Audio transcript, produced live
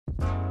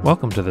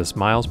Welcome to this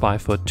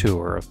miles-by-foot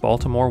tour of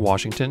Baltimore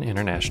Washington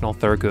International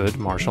Thurgood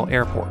Marshall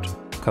Airport,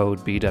 code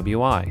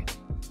BWI.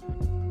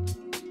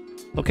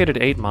 Located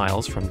 8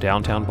 miles from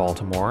downtown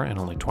Baltimore and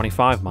only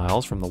 25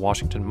 miles from the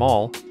Washington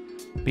Mall,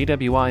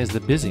 BWI is the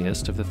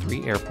busiest of the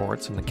 3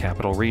 airports in the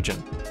capital region.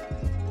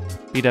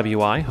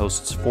 BWI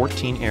hosts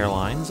 14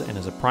 airlines and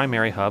is a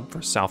primary hub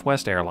for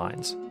Southwest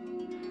Airlines.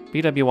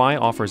 BWI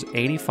offers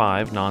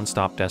 85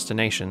 non-stop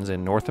destinations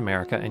in North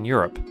America and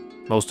Europe,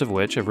 most of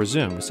which have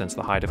resumed since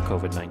the height of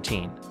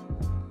COVID-19.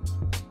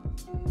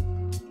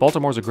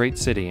 Baltimore's a great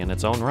city in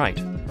its own right,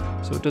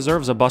 so it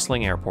deserves a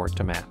bustling airport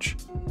to match.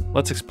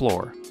 Let's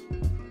explore.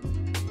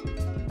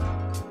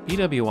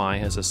 BWI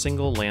has a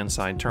single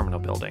landside terminal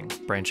building,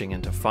 branching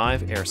into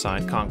 5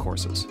 airside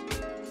concourses.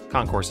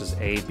 Concourses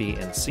A, B,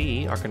 and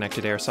C are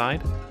connected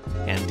airside,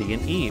 and D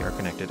and E are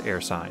connected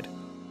airside.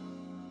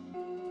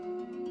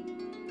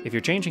 If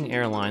you're changing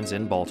airlines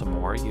in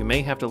Baltimore, you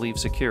may have to leave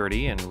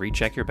security and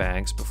recheck your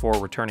bags before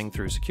returning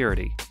through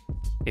security.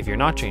 If you're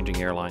not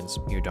changing airlines,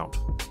 you don't.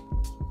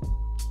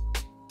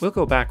 We'll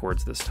go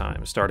backwards this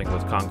time, starting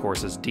with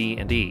concourses D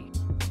and E.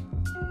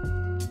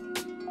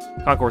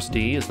 Concourse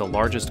D is the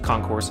largest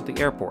concourse at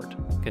the airport,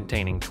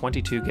 containing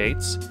 22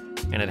 gates,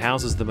 and it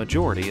houses the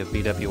majority of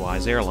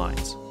BWI's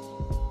airlines.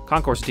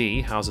 Concourse D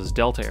houses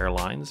Delta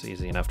Airlines,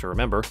 easy enough to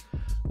remember,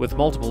 with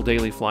multiple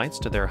daily flights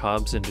to their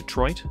hubs in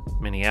Detroit,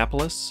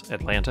 Minneapolis,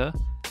 Atlanta,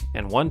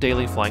 and 1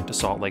 daily flight to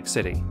Salt Lake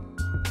City.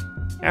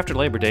 After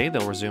Labor Day,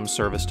 they'll resume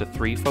service to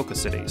 3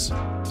 focus cities: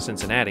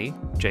 Cincinnati,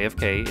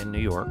 JFK in New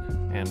York,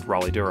 and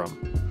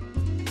Raleigh-Durham.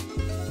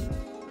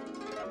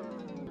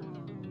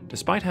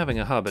 Despite having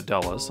a hub at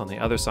Dulles on the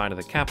other side of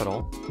the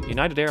capital,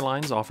 United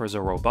Airlines offers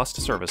a robust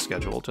service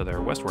schedule to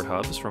their westward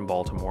hubs from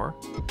Baltimore,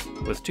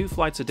 with 2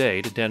 flights a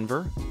day to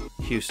Denver,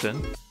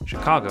 Houston,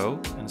 Chicago,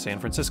 and San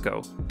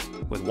Francisco,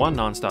 with 1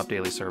 nonstop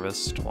daily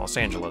service to Los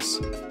Angeles.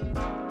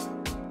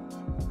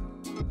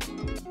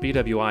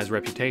 BWI's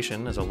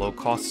reputation as a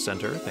low-cost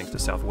center, thanks to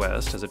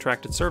Southwest, has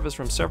attracted service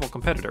from several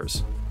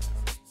competitors.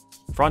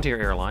 Frontier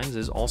Airlines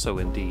is also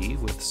in D,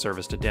 with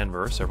service to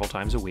Denver several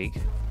times a week,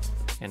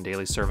 and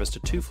daily service to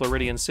 2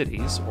 Floridian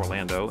cities,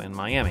 Orlando and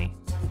Miami.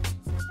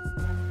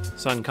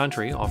 Sun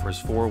Country offers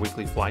 4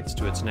 weekly flights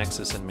to its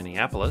nexus in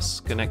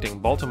Minneapolis, connecting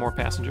Baltimore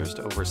passengers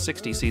to over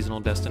 60 seasonal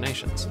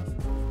destinations.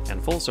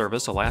 And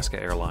full-service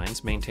Alaska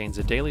Airlines maintains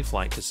a daily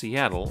flight to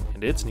Seattle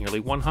and its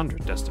nearly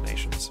 100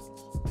 destinations.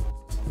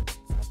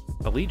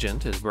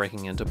 Allegiant is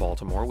breaking into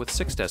Baltimore with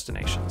 6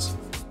 destinations.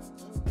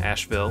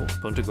 Asheville,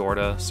 Punta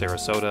Gorda,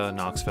 Sarasota,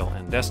 Knoxville,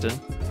 and Destin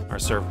are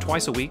served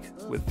twice a week,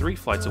 with 3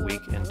 flights a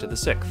week into the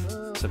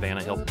 6th,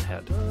 Savannah Hilton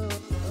Head.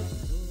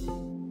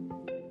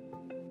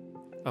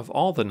 Of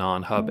all the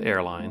non-hub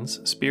airlines,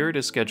 Spirit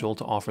is scheduled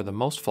to offer the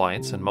most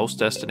flights and most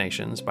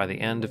destinations by the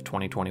end of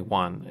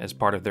 2021 as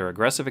part of their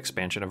aggressive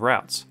expansion of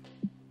routes.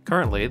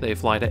 Currently, they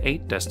fly to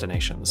 8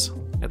 destinations: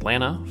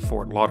 Atlanta,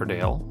 Fort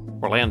Lauderdale,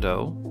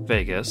 Orlando,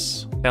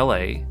 Vegas,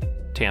 LA,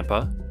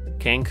 Tampa,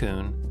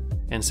 Cancun,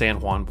 and San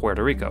Juan,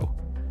 Puerto Rico,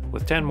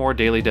 with 10 more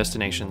daily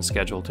destinations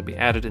scheduled to be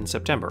added in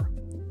September.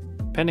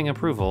 Pending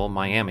approval,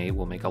 Miami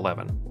will make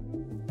 11.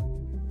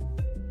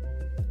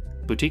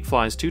 Boutique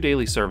flies 2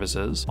 daily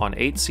services on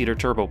 8-seater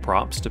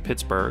turboprops to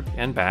Pittsburgh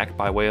and back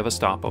by way of a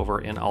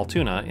stopover in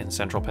Altoona in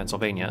central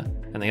Pennsylvania,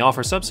 and they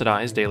offer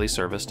subsidized daily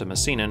service to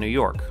Messina, New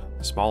York,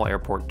 a small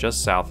airport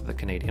just south of the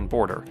Canadian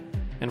border,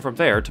 and from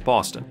there to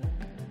Boston.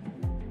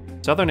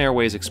 Southern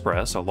Airways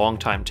Express, a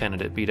longtime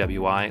tenant at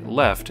BWI,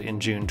 left in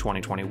June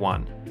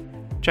 2021.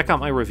 Check out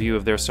my review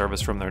of their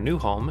service from their new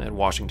home at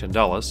Washington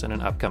Dulles in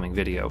an upcoming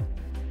video.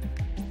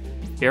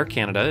 Air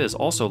Canada is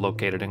also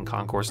located in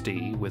Concourse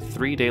D with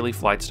 3 daily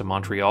flights to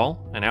Montreal,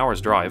 an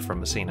hour's drive from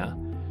Messina,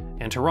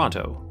 and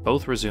Toronto,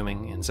 both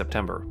resuming in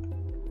September.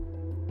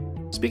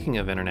 Speaking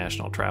of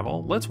international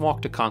travel, let's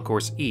walk to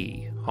Concourse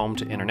E, home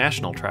to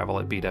international travel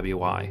at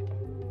BWI.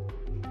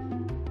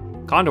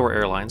 Condor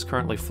Airlines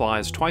currently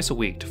flies twice a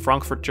week to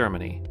Frankfurt,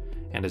 Germany,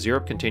 and as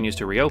Europe continues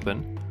to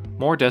reopen,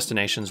 more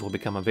destinations will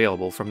become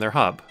available from their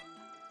hub.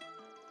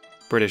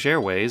 British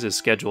Airways is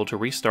scheduled to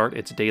restart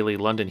its daily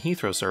London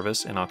Heathrow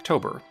service in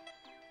October.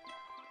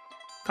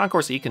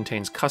 Concourse E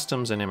contains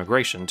customs and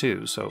immigration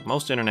too, so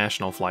most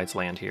international flights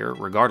land here,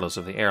 regardless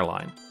of the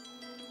airline.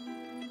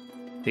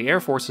 The Air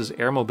Force's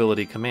Air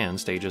Mobility Command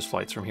stages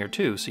flights from here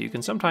too, so you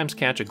can sometimes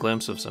catch a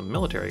glimpse of some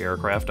military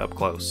aircraft up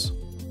close.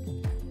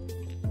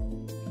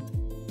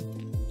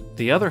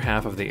 The other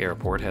half of the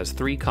airport has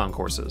 3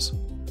 concourses.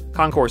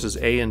 Concourses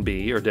A and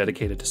B are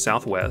dedicated to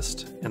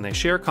Southwest, and they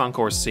share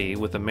Concourse C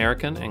with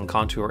American and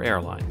Contour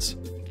Airlines.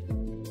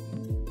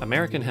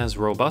 American has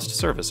robust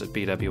service at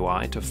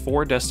BWI to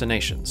 4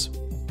 destinations,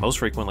 most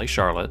frequently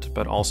Charlotte,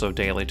 but also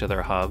daily to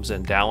their hubs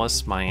in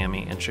Dallas,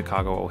 Miami, and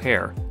Chicago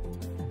O'Hare.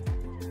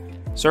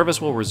 Service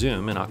will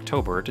resume in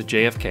October to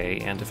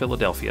JFK and to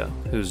Philadelphia,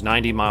 whose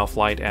 90-mile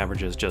flight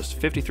averages just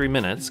 53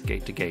 minutes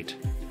gate to gate.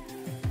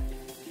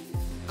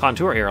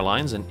 Contour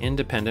Airlines, an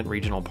independent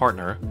regional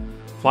partner,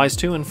 flies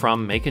to and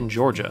from Macon,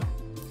 Georgia,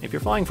 If you're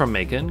flying from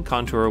Macon,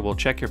 Contour will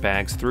check your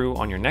bags through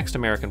on your next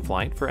American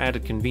flight for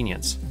added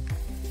convenience.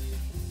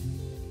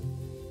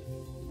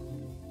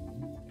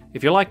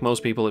 If you're like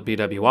most people at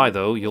BWI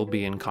though, you'll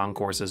be in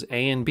concourses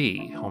A and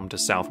B, home to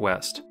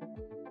Southwest.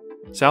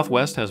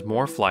 Southwest has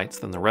more flights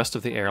than the rest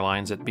of the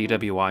airlines at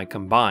BWI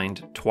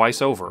combined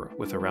twice over,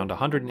 with around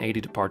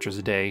 180 departures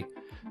a day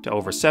to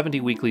over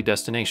 70 weekly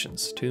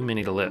destinations, too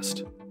many to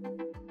list.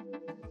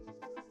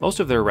 Most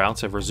of their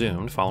routes have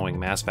resumed following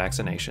mass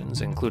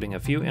vaccinations, including a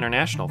few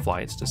international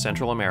flights to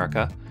Central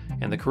America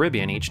and the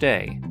Caribbean each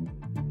day.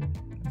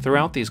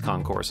 Throughout these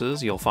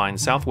concourses, you'll find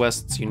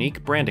Southwest's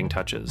unique branding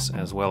touches,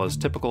 as well as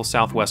typical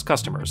Southwest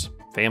customers,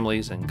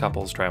 families and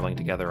couples traveling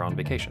together on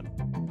vacation.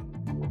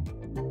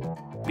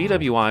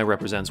 BWI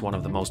represents one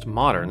of the most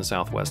modern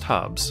Southwest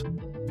hubs.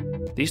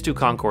 These two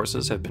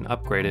concourses have been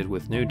upgraded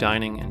with new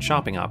dining and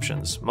shopping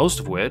options, most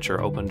of which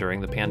are open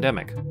during the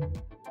pandemic.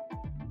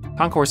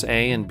 Concourse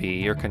A and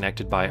B are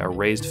connected by a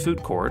raised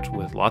food court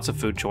with lots of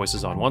food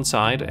choices on one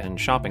side and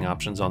shopping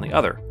options on the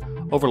other,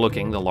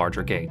 overlooking the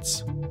larger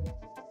gates.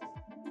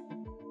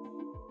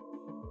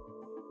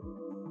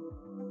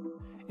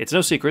 It's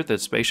no secret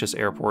that spacious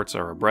airports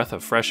are a breath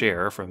of fresh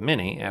air for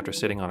many after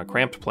sitting on a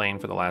cramped plane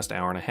for the last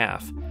hour and a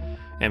half,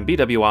 and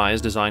BWI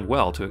is designed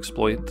well to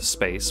exploit the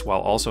space while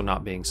also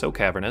not being so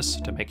cavernous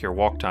to make your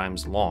walk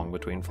times long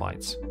between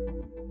flights.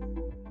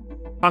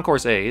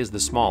 Concourse A is the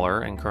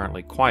smaller and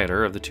currently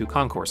quieter of the two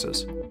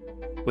concourses,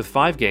 with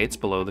 5 gates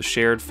below the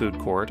shared food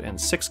court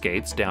and 6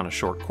 gates down a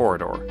short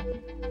corridor.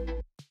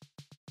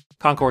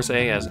 Concourse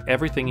A has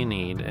everything you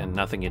need and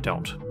nothing you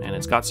don't, and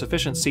it's got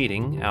sufficient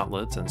seating,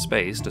 outlets, and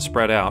space to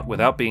spread out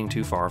without being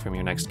too far from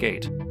your next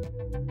gate.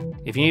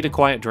 If you need a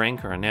quiet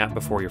drink or a nap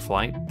before your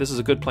flight, this is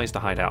a good place to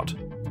hide out.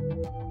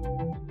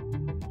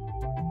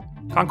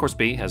 Concourse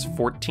B has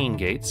 14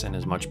 gates and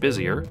is much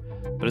busier,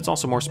 but it's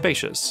also more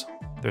spacious.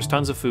 There's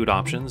tons of food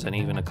options and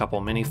even a couple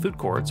mini food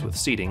courts with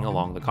seating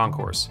along the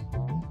concourse.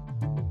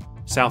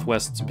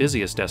 Southwest's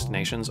busiest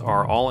destinations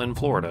are all in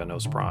Florida, no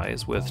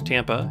surprise, with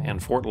Tampa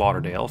and Fort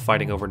Lauderdale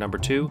fighting over number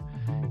 2,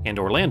 and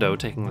Orlando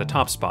taking the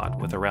top spot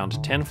with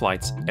around 10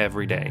 flights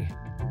every day.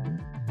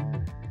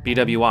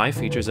 BWI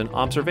features an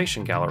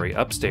observation gallery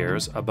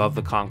upstairs above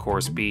the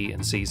Concourse B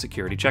and C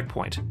security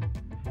checkpoint.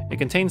 It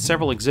contains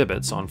several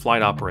exhibits on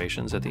flight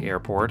operations at the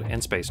airport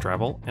and space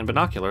travel, and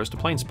binoculars to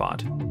plane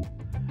spot.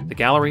 The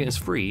gallery is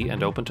free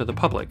and open to the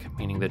public,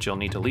 meaning that you'll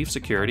need to leave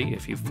security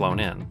if you've flown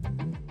in.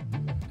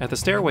 At the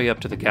stairway up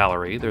to the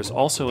gallery, there's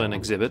also an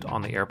exhibit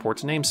on the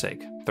airport's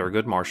namesake,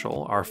 Thurgood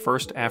Marshall, our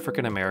first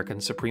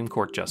African-American Supreme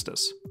Court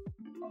Justice.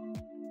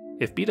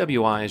 If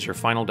BWI is your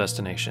final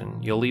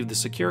destination, you'll leave the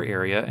secure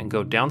area and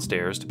go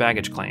downstairs to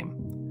baggage claim.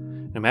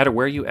 No matter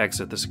where you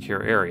exit the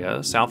secure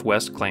area,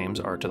 Southwest claims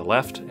are to the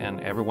left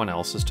and everyone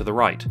else is to the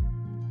right.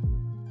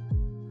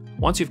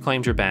 Once you've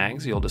claimed your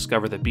bags, you'll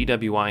discover that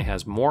BWI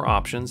has more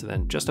options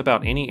than just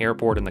about any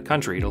airport in the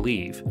country to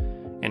leave,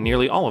 and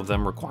nearly all of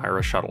them require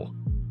a shuttle.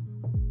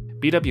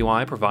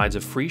 BWI provides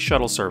a free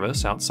shuttle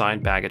service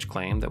outside baggage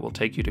claim that will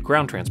take you to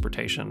ground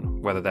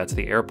transportation, whether that's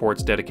the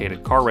airport's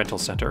dedicated car rental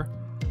center,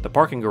 the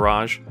parking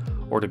garage,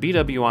 or to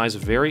BWI's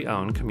very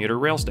own commuter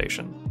rail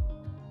station.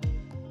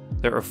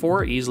 There are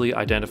 4 easily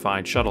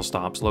identified shuttle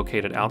stops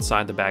located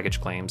outside the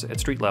baggage claims at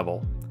street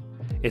level.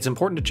 It's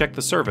important to check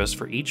the service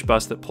for each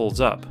bus that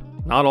pulls up.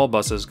 Not all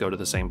buses go to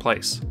the same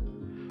place.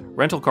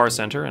 Rental car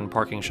center and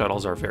parking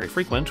shuttles are very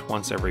frequent,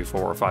 once every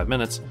 4 or 5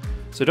 minutes,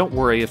 so don't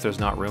worry if there's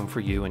not room for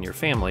you and your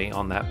family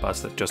on that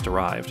bus that just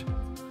arrived.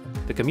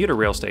 The commuter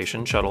rail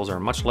station shuttles are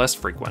much less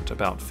frequent,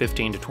 about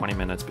 15 to 20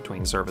 minutes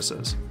between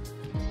services.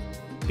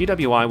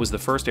 BWI was the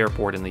first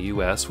airport in the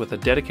U.S. with a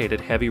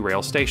dedicated heavy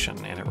rail station,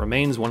 and it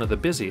remains one of the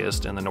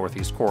busiest in the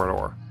Northeast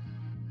Corridor.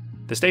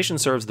 The station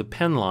serves the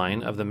Penn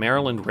line of the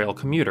Maryland Rail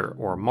Commuter,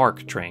 or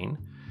MARC train,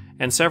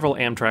 and several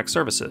Amtrak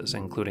services,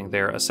 including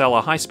their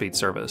Acela high-speed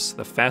service,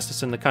 the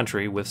fastest in the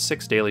country with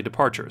 6 daily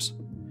departures.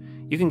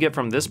 You can get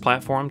from this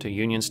platform to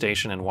Union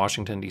Station in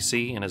Washington,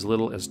 D.C. in as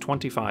little as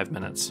 25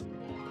 minutes.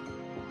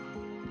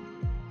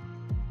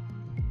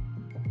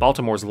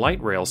 Baltimore's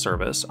light rail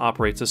service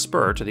operates a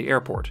spur to the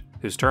airport,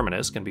 whose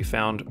terminus can be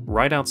found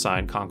right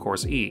outside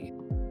Concourse E.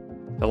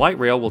 The light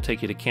rail will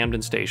take you to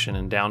Camden Station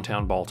in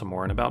downtown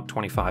Baltimore in about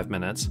 25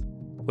 minutes,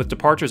 with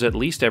departures at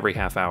least every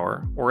half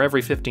hour or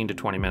every 15 to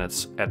 20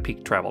 minutes at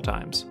peak travel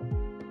times.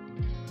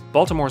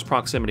 Baltimore's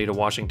proximity to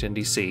Washington,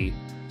 D.C.,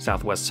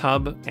 Southwest's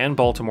hub, and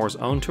Baltimore's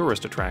own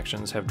tourist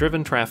attractions have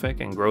driven traffic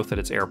and growth at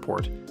its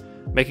airport,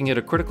 making it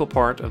a critical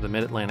part of the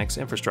Mid-Atlantic's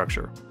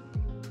infrastructure.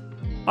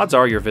 Odds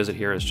are your visit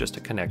here is just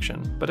a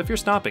connection, but if you're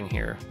stopping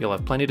here, you'll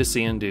have plenty to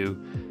see and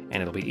do,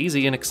 and it'll be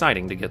easy and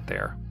exciting to get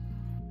there.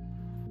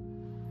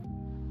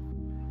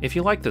 If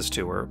you like this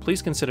tour,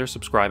 please consider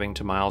subscribing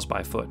to Miles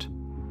by Foot.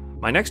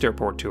 My next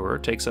airport tour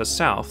takes us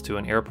south to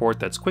an airport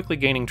that's quickly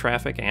gaining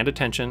traffic and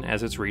attention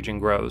as its region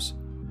grows.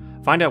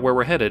 Find out where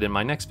we're headed in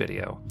my next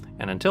video,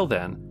 and until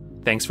then,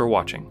 thanks for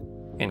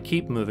watching, and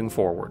keep moving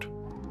forward.